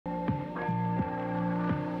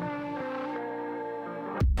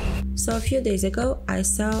So a few days ago I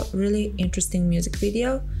saw a really interesting music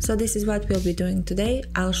video, so this is what we'll be doing today.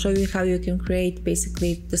 I'll show you how you can create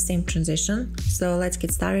basically the same transition, so let's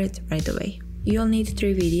get started right away. You'll need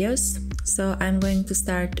 3 videos, so I'm going to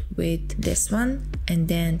start with this one and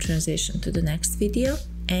then transition to the next video.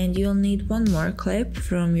 And you'll need one more clip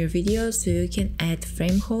from your video so you can add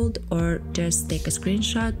frame hold or just take a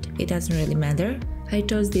screenshot, it doesn't really matter. I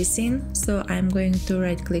chose this scene, so I'm going to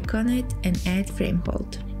right click on it and add frame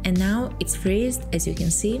hold. And now it's freezed, as you can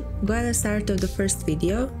see. Go at the start of the first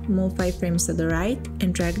video, move 5 frames to the right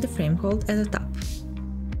and drag the frame hold at the top.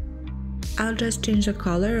 I'll just change the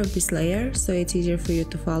color of this layer so it's easier for you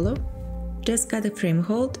to follow. Just cut the frame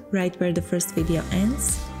hold right where the first video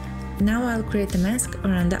ends. Now I'll create a mask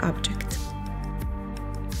around the object.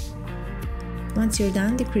 Once you're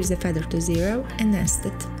done, decrease the feather to 0 and nest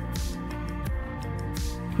it.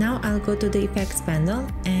 Now I'll go to the effects panel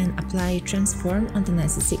and apply transform on the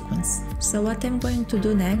nested sequence. So what I'm going to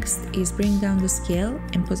do next is bring down the scale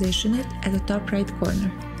and position it at the top right corner.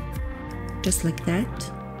 Just like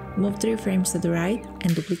that. Move 3 frames to the right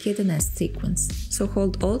and duplicate the nest sequence. So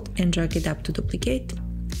hold Alt and drag it up to duplicate.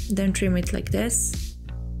 Then trim it like this.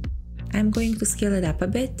 I'm going to scale it up a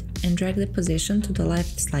bit and drag the position to the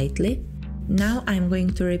left slightly. Now I'm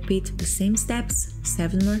going to repeat the same steps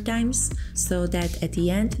 7 more times, so that at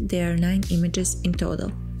the end there are 9 images in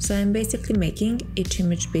total. So I'm basically making each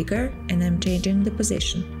image bigger and I'm changing the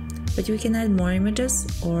position. But you can add more images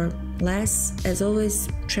or less. As always,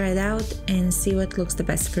 try it out and see what looks the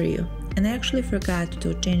best for you. And I actually forgot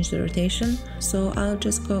to change the rotation, so I'll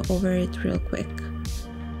just go over it real quick.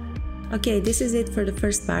 Okay, this is it for the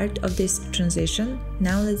first part of this transition.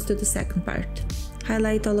 Now let's do the second part.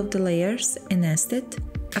 Highlight all of the layers and nest it.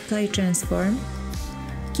 Apply transform.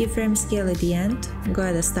 Keyframe scale at the end, go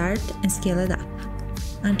at the start and scale it up.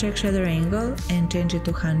 Uncheck shadow angle and change it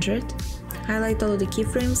to 100. Highlight all of the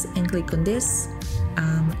keyframes and click on this.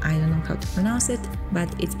 I don't know how to pronounce it, but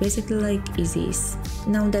it's basically like easy ease.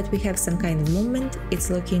 Now that we have some kind of movement, it's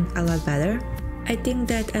looking a lot better. I think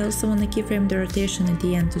that I also want to keyframe the rotation at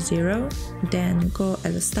the end to 0, then go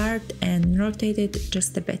at the start and rotate it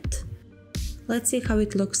just a bit. Let's see how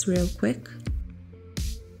it looks real quick.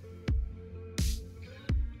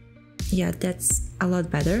 Yeah, that's a lot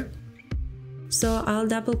better. So I'll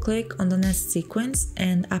double click on the nest sequence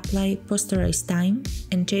and apply posterize time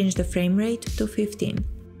and change the frame rate to 15.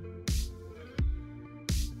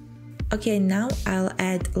 Okay, now I'll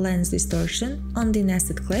add lens distortion on the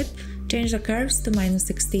nested clip. Change the curves to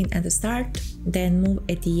 -16 at the start, then move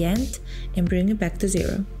at the end and bring it back to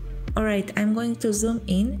 0. Alright, I'm going to zoom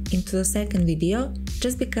in into the second video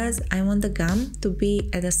just because I want the gum to be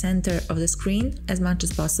at the center of the screen as much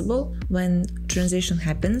as possible when transition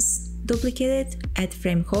happens. Duplicate it, add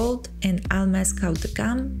frame hold, and I'll mask out the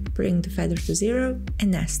gum, bring the feather to 0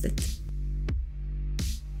 and nest it.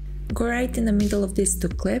 Go right in the middle of these 2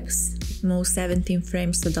 clips, move 17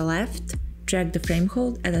 frames to the left, drag the frame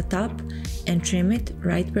hold at the top and trim it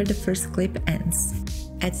right where the first clip ends.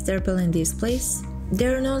 Add turtle in this place.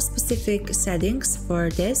 There are no specific settings for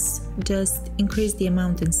this, just increase the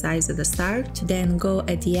amount and size at the start, then go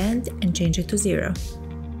at the end and change it to 0.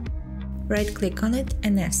 Right click on it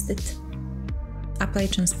and nest it. Apply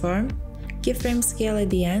transform. Keyframe scale at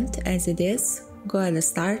the end as it is, go at the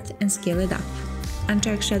start and scale it up.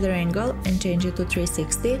 Uncheck shadow angle and change it to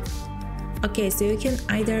 360. Okay, so you can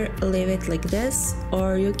either leave it like this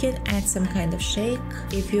or you can add some kind of shake.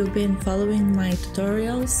 If you've been following my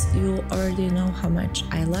tutorials, you already know how much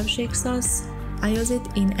I love shake sauce. I use it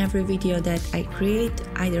in every video that I create,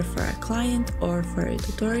 either for a client or for a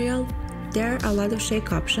tutorial. There are a lot of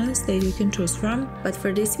shake options that you can choose from, but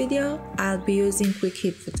for this video I'll be using Quick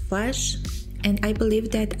Hit with Flash, and I believe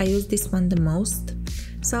that I use this one the most.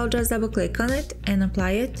 So I'll just double click on it and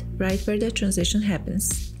apply it right where the transition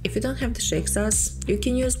happens. If you don't have the shake sauce, you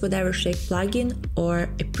can use whatever shake plugin or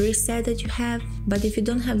a preset that you have, but if you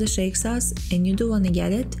don't have the shake sauce and you do want to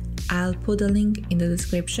get it, I'll put a link in the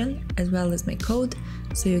description as well as my code,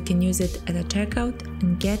 so you can use it at a checkout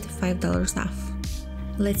and get $5 off.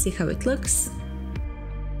 Let's see how it looks.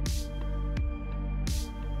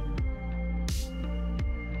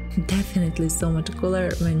 Definitely so much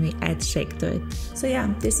cooler when we add shake to it. So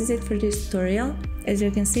yeah, this is it for this tutorial. As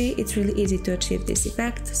you can see, it's really easy to achieve this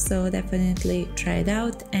effect, so definitely try it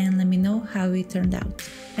out and let me know how it turned out.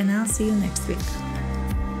 And I'll see you next week.